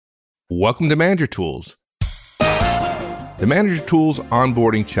Welcome to Manager Tools. The Manager Tools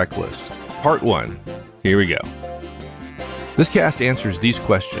Onboarding Checklist, Part 1. Here we go. This cast answers these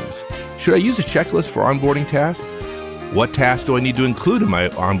questions. Should I use a checklist for onboarding tasks? What tasks do I need to include in my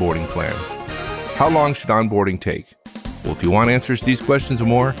onboarding plan? How long should onboarding take? Well, if you want answers to these questions and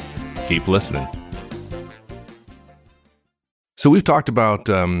more, keep listening. So we've talked about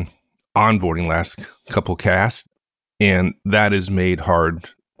onboarding last couple casts, and that is made hard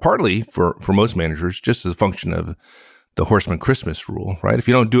partly for most managers, just as a function of the Horseman Christmas rule, right? If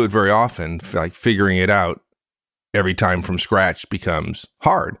you don't do it very often, like figuring it out every time from scratch becomes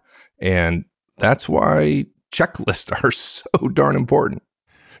hard. And that's why checklists are so darn important.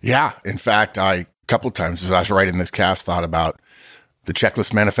 Yeah. In fact, a couple of times as I was writing this cast, thought about the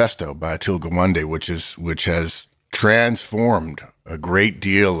Checklist Manifesto by Atul Gawande, which has transformed a great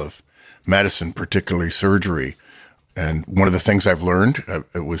deal of medicine, particularly surgery. And one of the things I've learned,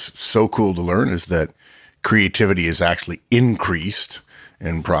 it was so cool to learn, is that creativity is actually increased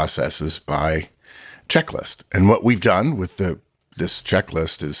in processes by checklist. And what we've done with this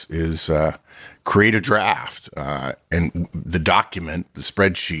checklist is create a draft, and the document, the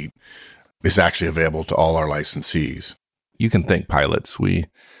spreadsheet, is actually available to all our licensees. You can thank pilots. We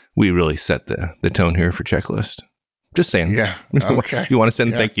really set the tone here for checklist. Just saying. Yeah. Okay. If you want to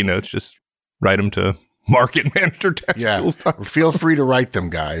send thank you notes, just write them to marketmanager-tools. Yeah. Feel free to write them,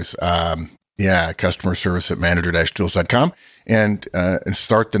 guys. Customer service at manager-tools.com, and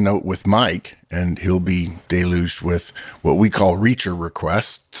start the note with Mike, and he'll be deluged with what we call reacher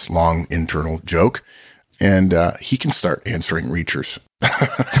requests, long internal joke, and he can start answering reachers.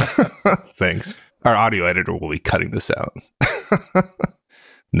 Thanks. Our audio editor will be cutting this out.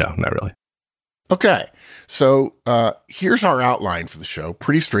 No, not really. Okay, so here's our outline for the show.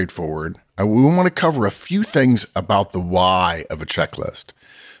 Pretty straightforward. We want to cover a few things about the why of a checklist.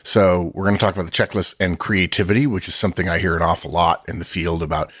 So we're going to talk about the checklist and creativity, which is something I hear an awful lot in the field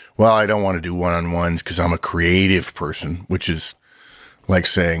about, well, I don't want to do one-on-ones because I'm a creative person, which is like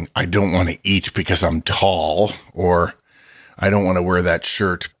saying, I don't want to eat because I'm tall, or I don't want to wear that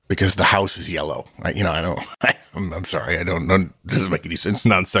shirt because the house is yellow. I'm sorry. I don't know. It doesn't make any sense.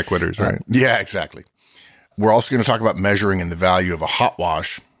 Non sequiturs, right? Yeah, exactly. We're also going to talk about measuring in the value of a hot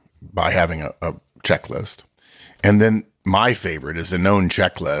wash by having a checklist. And then my favorite is a known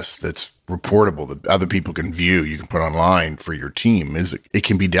checklist that's reportable, that other people can view, you can put online for your team, is it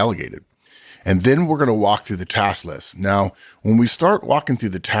can be delegated. And then we're going to walk through the task list. Now, when we start walking through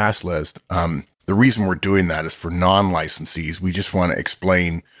the task list, the reason we're doing that is for non-licensees. We just want to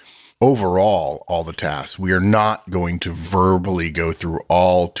explain overall all the tasks. We are not going to verbally go through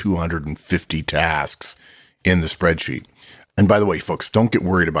all 250 tasks in the spreadsheet. And by the way, folks, don't get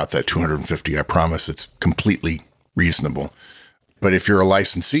worried about that 250. I promise it's completely reasonable. But if you're a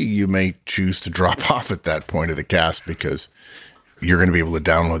licensee, you may choose to drop off at that point of the cast, because you're going to be able to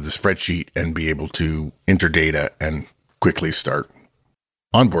download the spreadsheet and be able to enter data and quickly start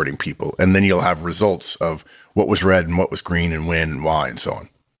onboarding people. And then you'll have results of what was red and what was green and when and why and so on.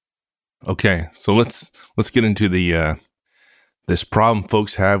 Okay, so let's get into the this problem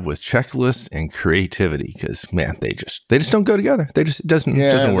folks have with checklists and creativity, because man, they just don't go together. It doesn't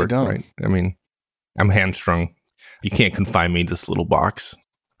work. Right? I mean, I'm hamstrung. You can't confine me to this little box.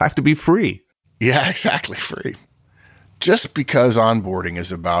 I have to be free. Yeah, exactly, free. Just because onboarding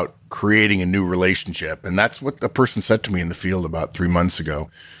is about creating a new relationship, and that's what a person said to me in the field about 3 months ago.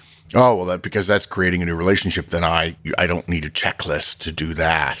 Oh, well, because that's creating a new relationship, then I don't need a checklist to do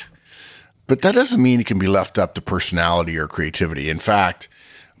that. But that doesn't mean it can be left up to personality or creativity. In fact,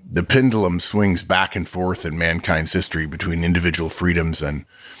 the pendulum swings back and forth in mankind's history between individual freedoms and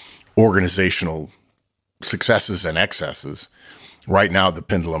organizational successes and excesses. Right now, the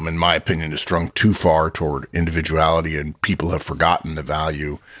pendulum, in my opinion, is strung too far toward individuality, and people have forgotten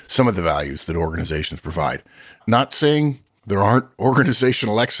some of the values that organizations provide. Not saying there aren't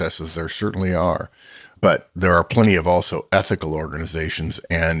organizational excesses, there certainly are, but there are plenty of also ethical organizations,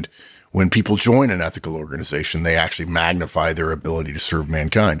 and when people join an ethical organization, they actually magnify their ability to serve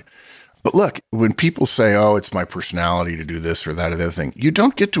mankind. But look, when people say, oh, it's my personality to do this or that or the other thing, you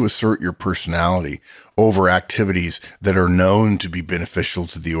don't get to assert your personality over activities that are known to be beneficial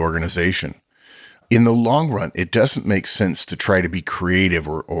to the organization. In the long run, it doesn't make sense to try to be creative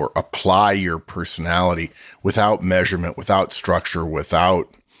or apply your personality without measurement, without structure, without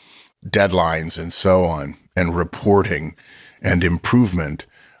deadlines and so on, and reporting and improvement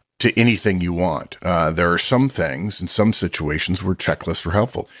to anything you want. There are some things in some situations where checklists are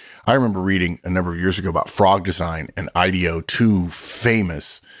helpful. I remember reading a number of years ago about frog design and IDEO, two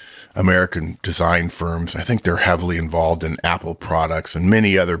famous American design firms. I think they're heavily involved in Apple products and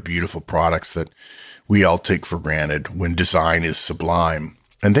many other beautiful products that we all take for granted when design is sublime.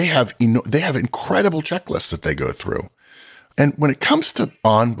 And they have incredible checklists that they go through. And when it comes to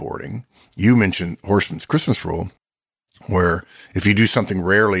onboarding, you mentioned Horstman's Christmas rule, where if you do something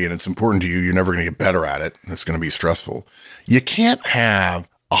rarely and it's important to you, you're never going to get better at it. And it's going to be stressful. You can't have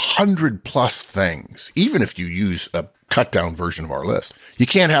 100+ things, even if you use a cut down version of our list. You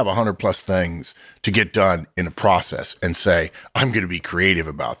can't have 100+ things to get done in a process and say, I'm going to be creative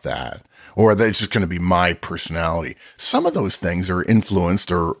about that, or that's just going to be my personality. Some of those things are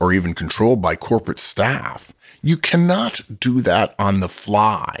influenced or even controlled by corporate staff. You cannot do that on the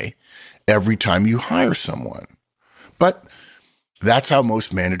fly every time you hire someone. But that's how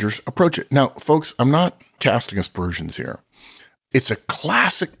most managers approach it. Now, folks, I'm not casting aspersions here. It's a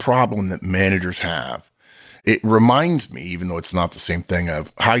classic problem that managers have. It reminds me, even though it's not the same thing,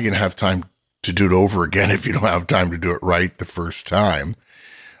 of how you can have time to do it over again if you don't have time to do it right the first time.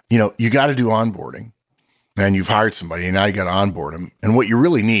 You got to do onboarding, and you've hired somebody, and now you got to onboard them. And what you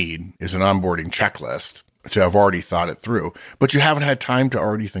really need is an onboarding checklist to have already thought it through, but you haven't had time to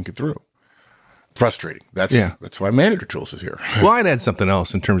already think it through. Frustrating. That's why Manager Tools is here. Well, I'd add something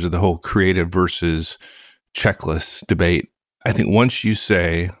else in terms of the whole creative versus checklist debate. I think once you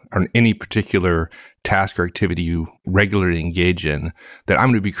say on any particular task or activity you regularly engage in that I'm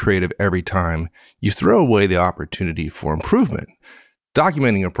going to be creative every time, you throw away the opportunity for improvement.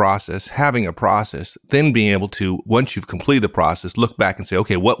 Documenting a process, having a process, then being able to, once you've completed the process, look back and say,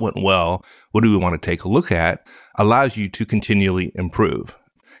 okay, what went well? What do we want to take a look at? Allows you to continually improve.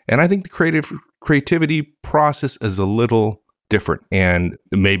 And I think the creativity process is a little different, and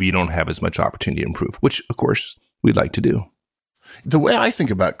maybe you don't have as much opportunity to improve, which of course we'd like to do. The way I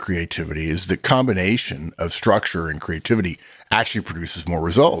think about creativity is the combination of structure and creativity actually produces more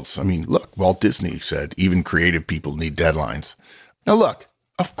results. I mean, look, Walt Disney said, even creative people need deadlines. Now, look,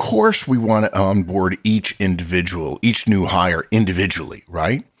 of course we want to onboard each new hire individually,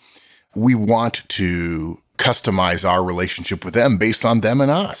 right? We want to customize our relationship with them based on them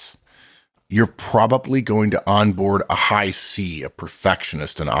and us. You're probably going to onboard a high C, a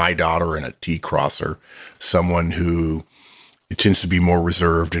perfectionist, an I dotter, and a T crosser, someone who tends to be more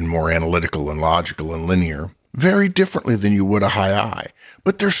reserved and more analytical and logical and linear, very differently than you would a high I.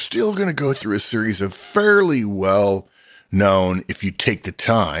 But they're still going to go through a series of fairly well-known, if you take the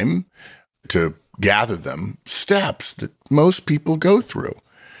time to gather them, steps that most people go through.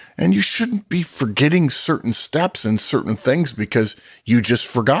 And you shouldn't be forgetting certain steps and certain things because you just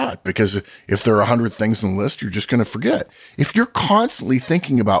forgot. Because if there are 100 things on the list, you're just going to forget. If you're constantly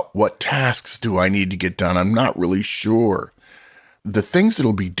thinking about what tasks do I need to get done, I'm not really sure. The things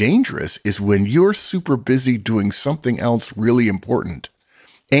that'll be dangerous is when you're super busy doing something else really important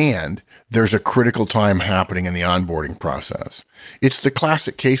and there's a critical time happening in the onboarding process. It's the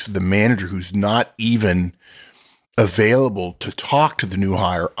classic case of the manager who's not even available to talk to the new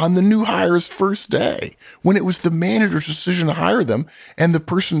hire on the new hire's first day, when it was the manager's decision to hire them and the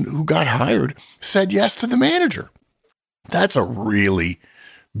person who got hired said yes to the manager. That's a really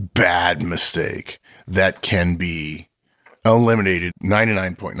bad mistake that can be eliminated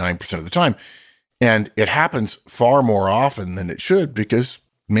 99.9% of the time. And it happens far more often than it should because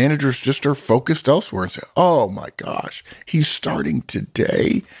managers just are focused elsewhere and say, oh my gosh, he's starting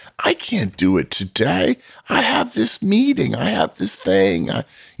today. I can't do it today. I have this meeting. I have this thing.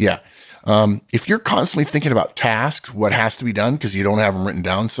 If you're constantly thinking about tasks, what has to be done because you don't have them written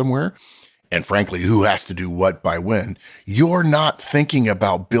down somewhere, and frankly, who has to do what by when, you're not thinking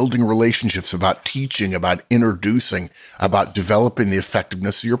about building relationships, about teaching, about introducing, about developing the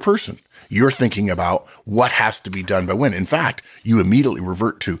effectiveness of your person. You're thinking about what has to be done by when. In fact, you immediately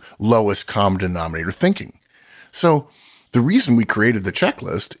revert to lowest common denominator thinking. So the reason we created the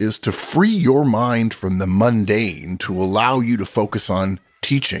checklist is to free your mind from the mundane to allow you to focus on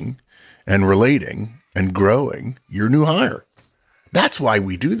teaching and relating and growing your new hire. That's why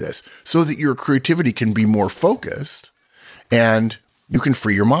we do this, so that your creativity can be more focused and you can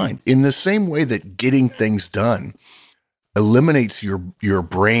free your mind. In the same way that getting things done eliminates your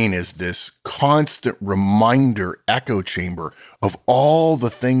brain as this constant reminder echo chamber of all the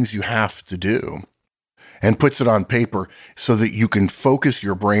things you have to do and puts it on paper so that you can focus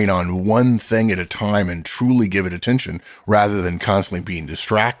your brain on one thing at a time and truly give it attention rather than constantly being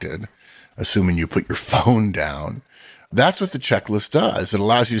distracted, assuming you put your phone down. That's what the checklist does. It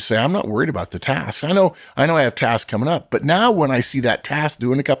allows you to say, I'm not worried about the task. I know I have tasks coming up, but now when I see that task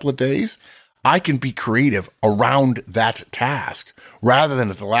due in a couple of days, I can be creative around that task rather than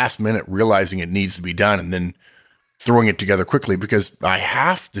at the last minute realizing it needs to be done and then throwing it together quickly because I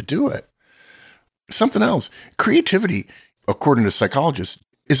have to do it. Something else, creativity, according to psychologists,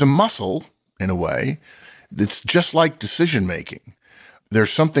 is a muscle in a way that's just like decision making. There's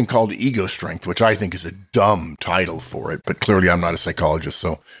something called ego strength, which I think is a dumb title for it, but clearly I'm not a psychologist,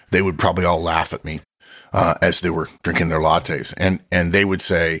 so they would probably all laugh at me as they were drinking their lattes. And they would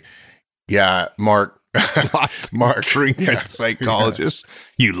say, yeah, Mark, drinking psychologist.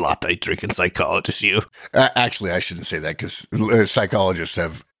 Yeah. You latte drinking psychologist, you. Actually, I shouldn't say that because psychologists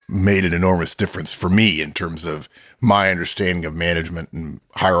have made an enormous difference for me in terms of my understanding of management and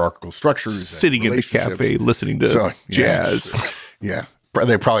hierarchical structures. Sitting in the cafe, listening to jazz. Yeah.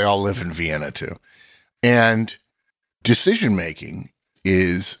 They probably all live in Vienna too. And decision-making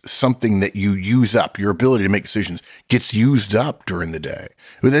is something that you use up. Your ability to make decisions gets used up during the day.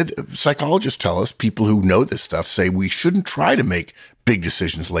 Psychologists tell us, people who know this stuff say we shouldn't try to make big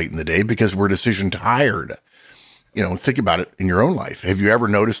decisions late in the day because we're decision tired. Think about it in your own life. Have you ever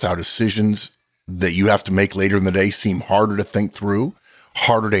noticed how decisions that you have to make later in the day seem harder to think through,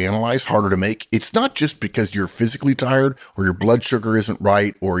 harder to analyze, harder to make? It's not just because you're physically tired or your blood sugar isn't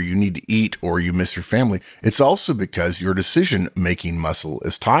right or you need to eat or you miss your family. It's also because your decision-making muscle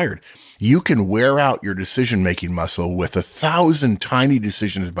is tired. You can wear out your decision-making muscle with 1,000 tiny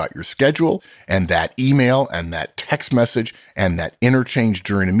decisions about your schedule and that email and that text message and that interchange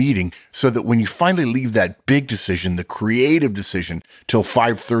during a meeting so that when you finally leave that big decision, the creative decision, till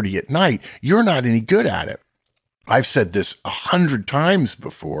 5:30 at night, you're not any good at it. I've said this 100 times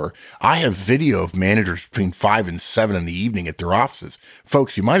before. I have video of managers between 5 and 7 in the evening at their offices.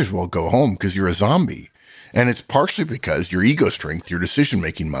 Folks, you might as well go home because you're a zombie. And it's partially because your ego strength, your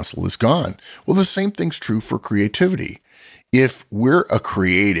decision-making muscle is gone. Well, the same thing's true for creativity. If we're a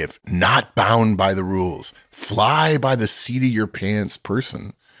creative, not bound by the rules, fly by the seat of your pants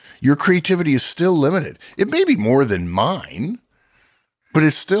person, your creativity is still limited. It may be more than mine, but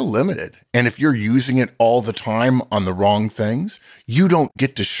it's still limited. And if you're using it all the time on the wrong things, you don't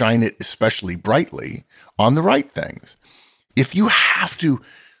get to shine it especially brightly on the right things. If you have to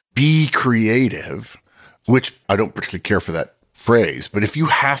be creative, which I don't particularly care for that phrase, but if you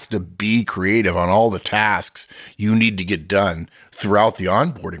have to be creative on all the tasks you need to get done throughout the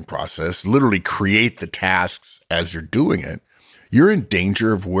onboarding process, literally create the tasks as you're doing it, you're in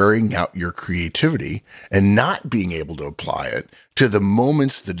danger of wearing out your creativity and not being able to apply it to the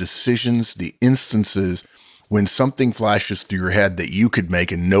moments, the decisions, the instances when something flashes through your head that you could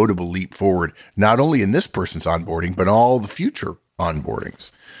make a notable leap forward, not only in this person's onboarding, but all the future onboardings.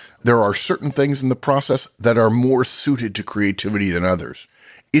 There are certain things in the process that are more suited to creativity than others.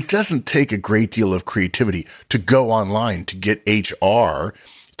 It doesn't take a great deal of creativity to go online to get HR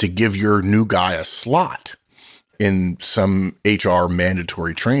to give your new guy a slot in some HR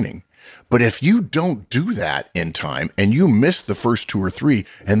mandatory training. But if you don't do that in time and you miss the first 2 or 3,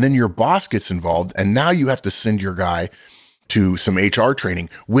 and then your boss gets involved and now you have to send your guy to some HR training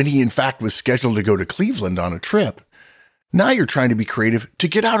when he in fact was scheduled to go to Cleveland on a trip, now you're trying to be creative to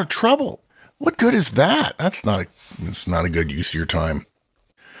get out of trouble. What good is that? It's not a good use of your time.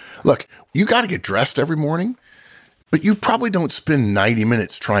 Look, you got to get dressed every morning, but you probably don't spend 90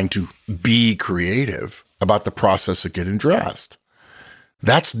 minutes trying to be creative about the process of getting dressed.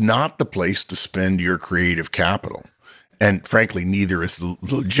 That's not the place to spend your creative capital. And frankly, neither is the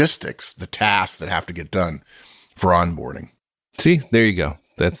logistics, the tasks that have to get done for onboarding. See, there you go.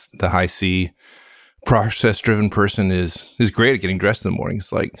 That's the high C. Process-driven person is great at getting dressed in the morning.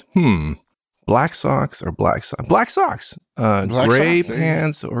 It's like, black socks or black socks? Black socks. Gray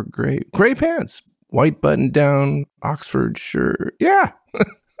pants or gray pants. White button down, Oxford shirt. Yeah.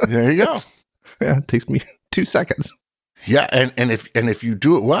 There you go. Yeah, it takes me 2 seconds. Yeah, and if you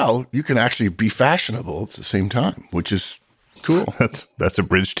do it well, you can actually be fashionable at the same time, which is cool. That's a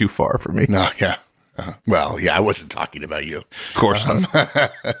bridge too far for me. No, yeah. Well, yeah, I wasn't talking about you. Of course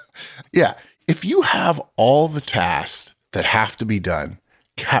not. Yeah. If you have all the tasks that have to be done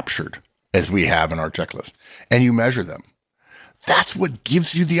captured, as we have in our checklist, and you measure them, that's what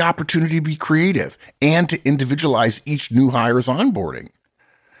gives you the opportunity to be creative and to individualize each new hire's onboarding.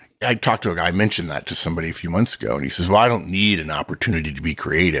 I talked to a guy, I mentioned that to somebody a few months ago, and he says, well, I don't need an opportunity to be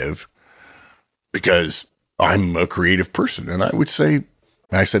creative because I'm a creative person. And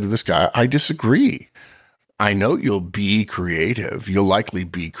I said to this guy, I disagree. I know you'll be creative. You'll likely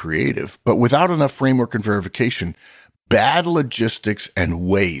be creative, but without enough framework and verification, bad logistics and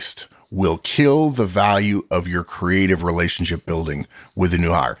waste will kill the value of your creative relationship building with a new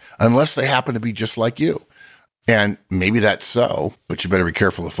hire, unless they happen to be just like you. And maybe that's so, but you better be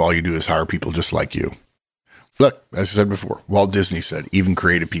careful if all you do is hire people just like you. Look, as I said before, Walt Disney said, even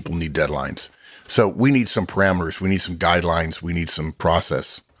creative people need deadlines. So we need some parameters, we need some guidelines, we need some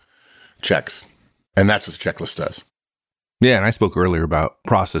process checks. And that's what the checklist does. Yeah, and I spoke earlier about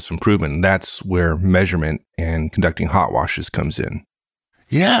process improvement. That's where measurement and conducting hot washes comes in.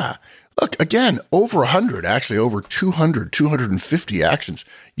 Yeah. Look, again, over 100, actually over 200, 250 actions.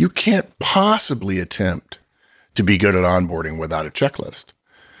 You can't possibly attempt to be good at onboarding without a checklist.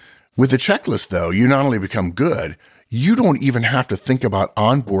 With the checklist, though, you not only become good, you don't even have to think about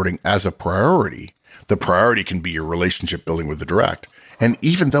onboarding as a priority. The priority can be your relationship building with the direct. And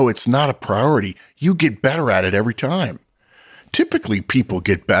even though it's not a priority, you get better at it every time. Typically, people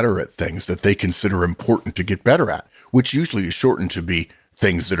get better at things that they consider important to get better at, which usually is shortened to be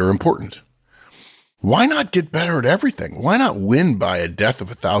things that are important. Why not get better at everything? Why not win by a death of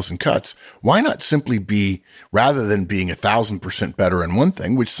 1,000 cuts? Why not simply be, rather than being 1,000% better in one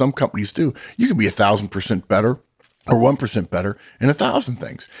thing, which some companies do, you can be 1,000% better or 1% better in 1,000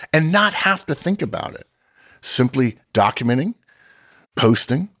 things and not have to think about it. Simply documenting,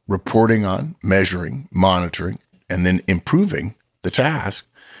 posting, reporting on, measuring, monitoring, and then improving the task.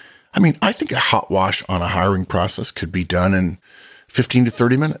 I mean, I think a hot wash on a hiring process could be done in 15 to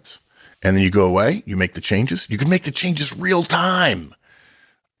 30 minutes. And then you go away, you make the changes. You can make the changes real time.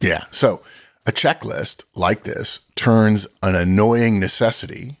 Yeah. So a checklist like this turns an annoying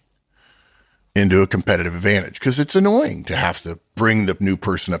necessity into a competitive advantage because it's annoying to have to bring the new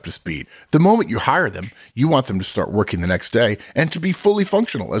person up to speed. The moment you hire them, you want them to start working the next day and to be fully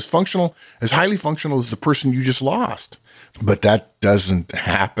functional, as highly functional as the person you just lost. But that doesn't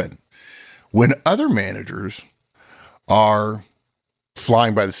happen. When other managers are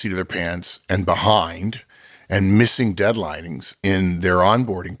flying by the seat of their pants and behind and missing deadlinings in their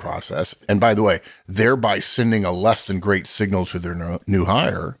onboarding process, and by the way, thereby sending a less than great signal to their new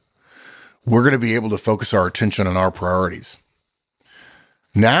hire, we're going to be able to focus our attention on our priorities.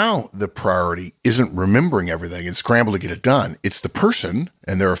 Now, the priority isn't remembering everything and scramble to get it done. It's the person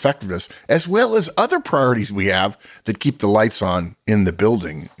and their effectiveness, as well as other priorities we have that keep the lights on in the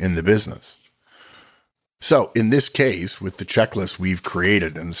building, in the business. So in this case, with the checklist we've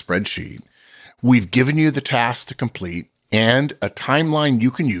created in the spreadsheet, we've given you the tasks to complete and a timeline you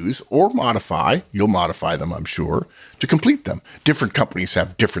can use or modify. You'll modify them, I'm sure, to complete them. Different companies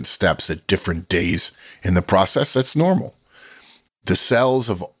have different steps at different days in the process. That's normal. The cells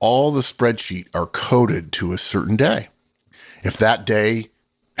of all the spreadsheet are coded to a certain day. If that day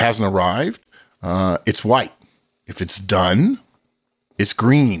hasn't arrived, it's white. If it's done, it's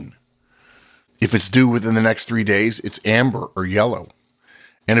green. If it's due within the next 3 days, it's amber or yellow.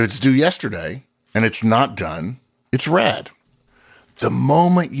 And if it's due yesterday and it's not done, it's red. The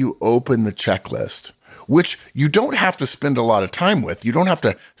moment you open the checklist, which you don't have to spend a lot of time with, you don't have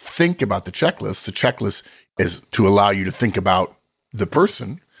to think about the checklist. The checklist is to allow you to think about the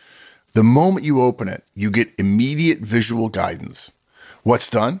person. The moment you open it, you get immediate visual guidance. What's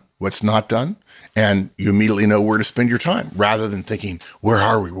done, what's not done, and you immediately know where to spend your time rather than thinking, where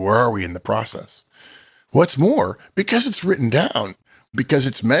are we in the process? What's more, because it's written down, because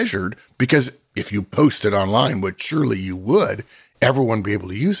it's measured, because if you post it online, which surely you would, everyone be able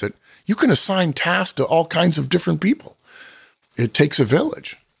to use it, you can assign tasks to all kinds of different people. It takes a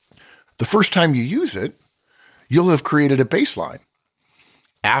village. The first time you use it, you'll have created a baseline.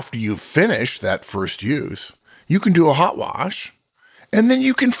 After you finish that first use, you can do a hot wash, and then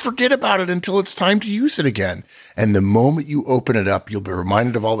you can forget about it until it's time to use it again. And the moment you open it up, you'll be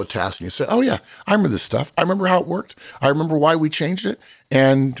reminded of all the tasks, and you say, oh yeah, I remember this stuff. I remember how it worked. I remember why we changed it,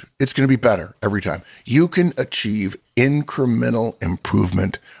 and it's going to be better every time. You can achieve incremental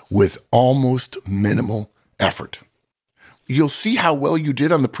improvement with almost minimal effort. You'll see how well you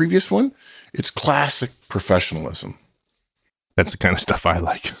did on the previous one. It's classic professionalism. That's the kind of stuff I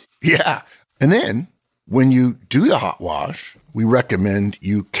like. Yeah. And then when you do the hot wash, we recommend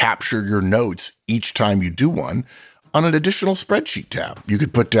you capture your notes each time you do one on an additional spreadsheet tab. You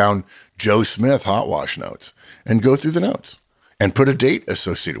could put down Joe Smith hot wash notes and go through the notes and put a date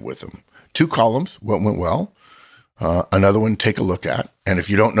associated with them. 2 columns, what went well. Another one, take a look at. And if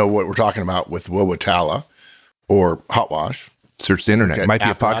you don't know what we're talking about with Wowatala or hot wash, search the internet. Might be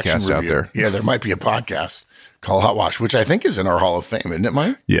a podcast out there. Yeah, there might be a podcast called Hot Wash, which I think is in our Hall of Fame, isn't it,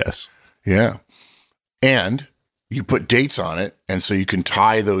 Mike? Yes. Yeah. And you put dates on it, and so you can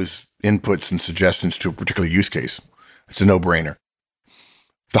tie those inputs and suggestions to a particular use case. It's a no-brainer.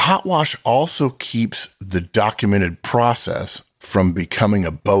 The hot wash also keeps the documented process from becoming a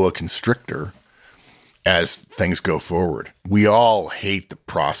boa constrictor as things go forward. We all hate the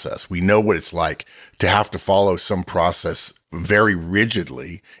process. We know what it's like to have to follow some process very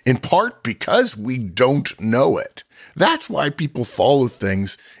rigidly, in part because we don't know it. That's why people follow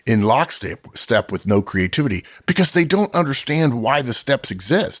things in lockstep with no creativity, because they don't understand why the steps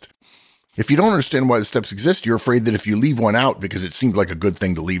exist. If you don't understand why the steps exist, you're afraid that if you leave one out because it seems like a good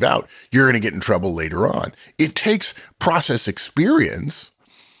thing to leave out, you're going to get in trouble later on. It takes process experience,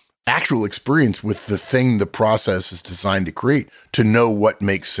 actual experience with the thing the process is designed to create, to know what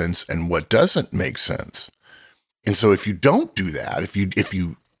makes sense and what doesn't make sense. And so if you don't do that, if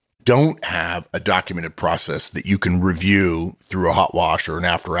you don't have a documented process that you can review through a hot wash or an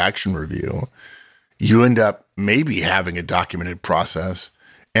after action review, you end up maybe having a documented process.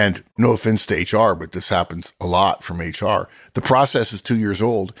 And no offense to HR, but this happens a lot from HR. The process is 2 years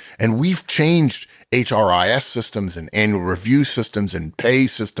old, and we've changed HRIS systems and annual review systems and pay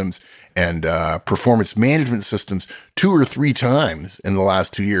systems and performance management systems 2 or 3 times in the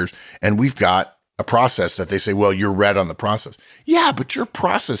last 2 years. And we've got a process that they say, well, you're red on the process. Yeah, but your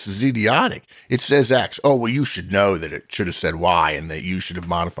process is idiotic. It says X. Oh, well, you should know that it should have said Y and that you should have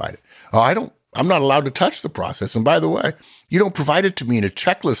modified it. Oh, I'm not allowed to touch the process. And by the way, you don't provide it to me in a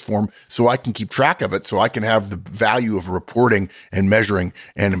checklist form so I can keep track of it, so I can have the value of reporting and measuring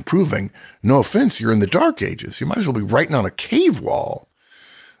and improving. No offense, you're in the dark ages. You might as well be writing on a cave wall.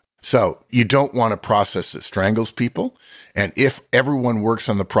 So you don't want a process that strangles people. And if everyone works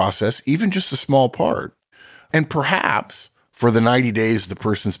on the process, even just a small part, and perhaps for the 90 days the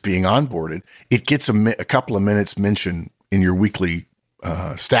person's being onboarded, it gets a couple of minutes mentioned in your weekly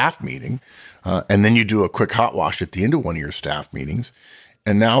staff meeting, and then you do a quick hot wash at the end of one of your staff meetings,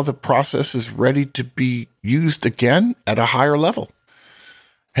 and now the process is ready to be used again at a higher level.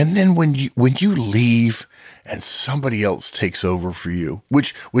 And then when you leave and somebody else takes over for you,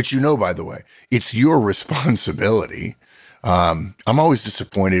 which by the way, it's your responsibility. I'm always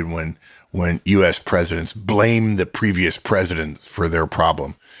disappointed when U.S. presidents blame the previous presidents for their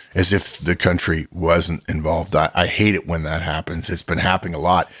problem, as if the country wasn't involved. I hate it when that happens. It's been happening a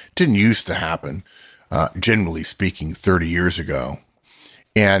lot. It didn't used to happen, generally speaking, 30 years ago.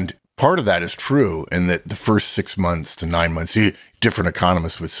 And part of that is true in that the first 6 months to 9 months, different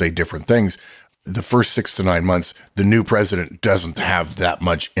economists would say different things. The first 6 to 9 months, the new president doesn't have that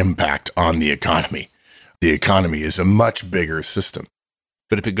much impact on the economy. The economy is a much bigger system.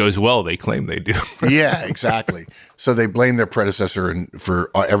 But if it goes well, they claim they do. Yeah, exactly. So they blame their predecessor for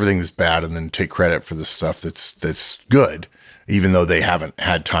everything that's bad, and then take credit for the stuff that's good, even though they haven't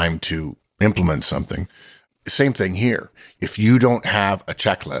had time to implement something. Same thing here. If you don't have a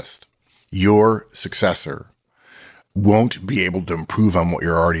checklist, your successor won't be able to improve on what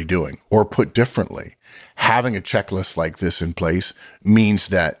you're already doing. Or put differently, having a checklist like this in place means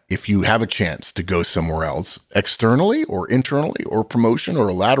that if you have a chance to go somewhere else, externally or internally, or promotion or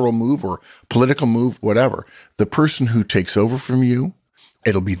a lateral move or political move, whatever, the person who takes over from you,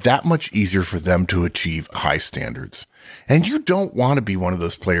 it'll be that much easier for them to achieve high standards. And you don't want to be one of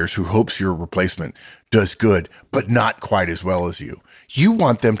those players who hopes your replacement does good, but not quite as well as you. You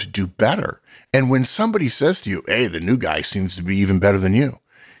want them to do better. And when somebody says to you, hey, the new guy seems to be even better than you,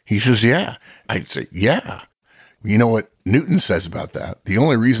 he says, yeah. I'd say, yeah. You know what Newton says about that? The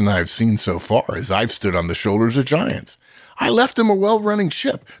only reason I've seen so far is I've stood on the shoulders of giants. I left him a well-running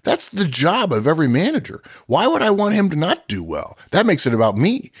ship. That's the job of every manager. Why would I want him to not do well? That makes it about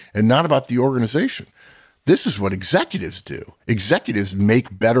me and not about the organization. This is what executives do. Executives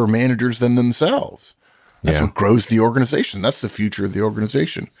make better managers than themselves. That's what grows the organization. That's the future of the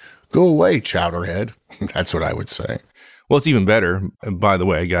organization. Go away, chowderhead. That's what I would say. Well, it's even better. By the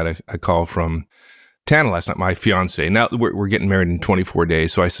way, I got a call from Tana last night, my fiance. Now we're getting married in 24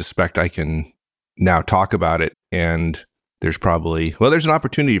 days, so I suspect I can now talk about it. And there's there's an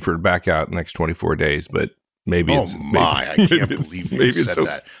opportunity for it to back out in the next 24 days, but maybe I can't believe you said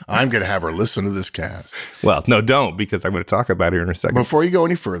that. I'm going to have her listen to this cast. Well, no, don't, because I'm going to talk about it here in a second. Before you go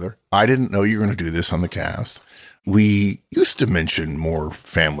any further, I didn't know you were going to do this on the cast. We used to mention more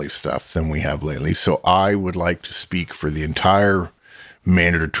family stuff than we have lately, so I would like to speak for the entire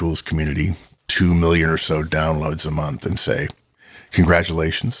Manager Tools community, 2 million or so downloads a month, and say,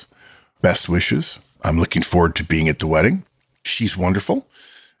 congratulations, best wishes. I'm looking forward to being at the wedding. She's wonderful,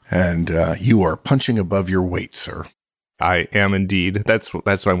 and you are punching above your weight, sir. I am indeed. That's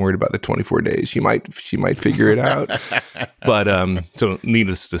what I'm worried about, the 24 days. She might figure it out. But so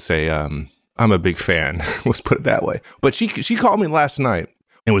needless to say, I'm a big fan. Let's put it that way. But she called me last night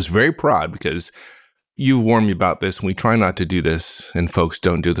and was very proud, because you warned me about this, and we try not to do this, and folks,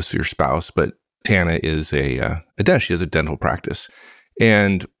 don't do this with your spouse. But Tana is a dentist. She has a dental practice,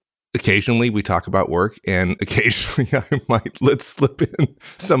 and occasionally we talk about work, and occasionally I might let slip in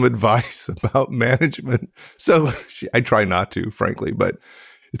some advice about management. So I try not to, frankly, but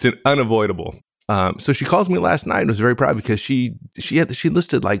it's unavoidable. So she calls me last night and was very proud because she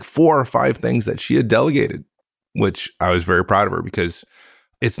listed like 4 or 5 things that she had delegated, which I was very proud of her because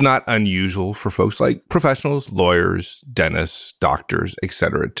it's not unusual for folks like professionals, lawyers, dentists, doctors,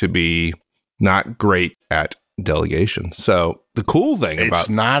 etc., to be not great at delegation. So the cool thing it's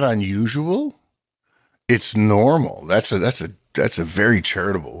not unusual. It's normal. That's a very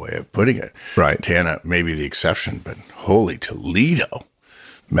charitable way of putting it. Right. Tana may be the exception, but holy Toledo,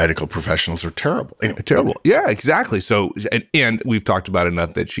 medical professionals are terrible. Anyway, terrible. Yeah, exactly. So, and we've talked about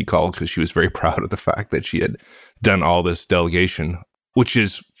enough that she called because she was very proud of the fact that she had done all this delegation, which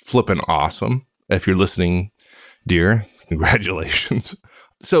is flippin' awesome. If you're listening, dear, congratulations.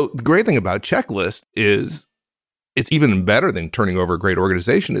 So the great thing about Checklist is it's even better than turning over a great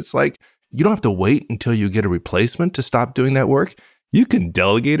organization. It's like you don't have to wait until you get a replacement to stop doing that work. You can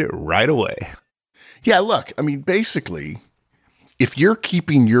delegate it right away. Yeah, look, I mean, basically, if you're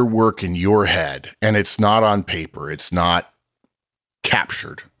keeping your work in your head and it's not on paper, it's not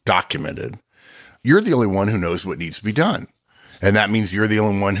captured, documented, you're the only one who knows what needs to be done. And that means you're the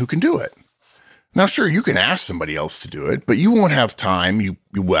only one who can do it. Now, sure, you can ask somebody else to do it, but you won't have time.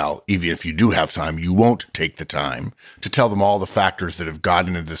 Well, even if you do have time, you won't take the time to tell them all the factors that have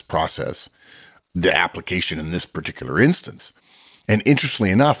gotten into this process, the application in this particular instance. And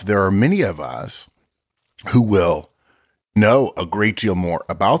interestingly enough, there are many of us who will know a great deal more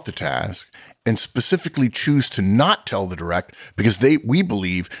about the task and specifically choose to not tell the direct because we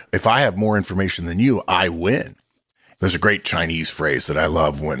believe if I have more information than you, I win. There's a great Chinese phrase that I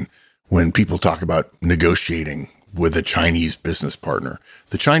love when people talk about negotiating with a Chinese business partner.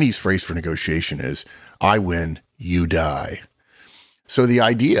 The Chinese phrase for negotiation is, I win, you die. So the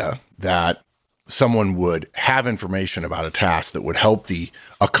idea that someone would have information about a task that would help the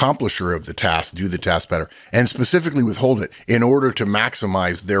accomplisher of the task do the task better, and specifically withhold it in order to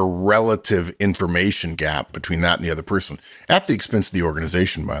maximize their relative information gap between that and the other person, at the expense of the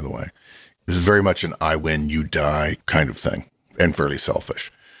organization, by the way, is very much an I win, you die kind of thing, and fairly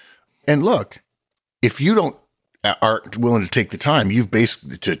selfish. And look, if you aren't willing to take the time, you've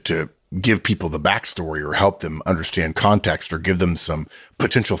basically to give people the backstory or help them understand context or give them some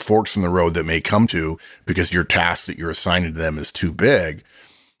potential forks in the road that may come to because your task that you're assigning to them is too big.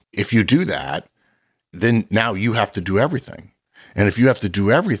 If you do that, then now you have to do everything. And if you have to do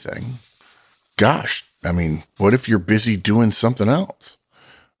everything, gosh, I mean, what if you're busy doing something else?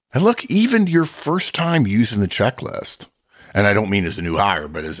 And look, even your first time using the checklist, and I don't mean as a new hire,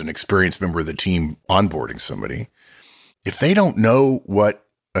 but as an experienced member of the team onboarding somebody, if they don't know what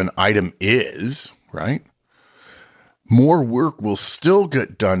an item is, right, more work will still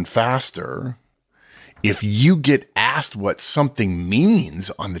get done faster if you get asked what something means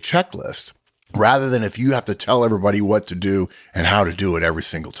on the checklist, rather than if you have to tell everybody what to do and how to do it every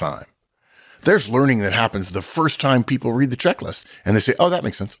single time. There's learning that happens the first time people read the checklist and they say, oh, that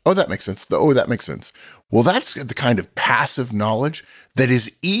makes sense. Oh, that makes sense. Oh, that makes sense. Well, that's the kind of passive knowledge that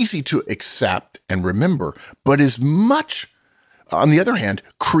is easy to accept and remember, but is much, on the other hand,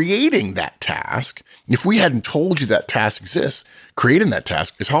 creating that task. If we hadn't told you that task exists, creating that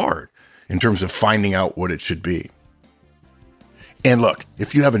task is hard in terms of finding out what it should be. And look,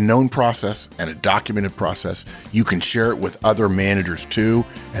 if you have a known process and a documented process, you can share it with other managers too,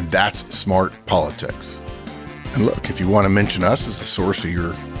 and that's smart politics. And look, if you want to mention us as the source of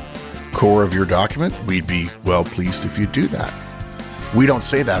your core of your document, we'd be well pleased if you do that. We don't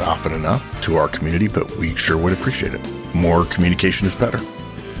say that often enough to our community, but we sure would appreciate it. More communication is better.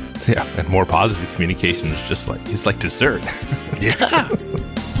 Yeah, and more positive communication is just like, it's like dessert. Yeah.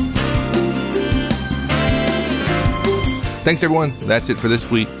 Thanks, everyone. That's it for this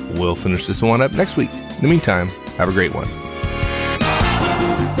week. We'll finish this one up next week. In the meantime, have a great one.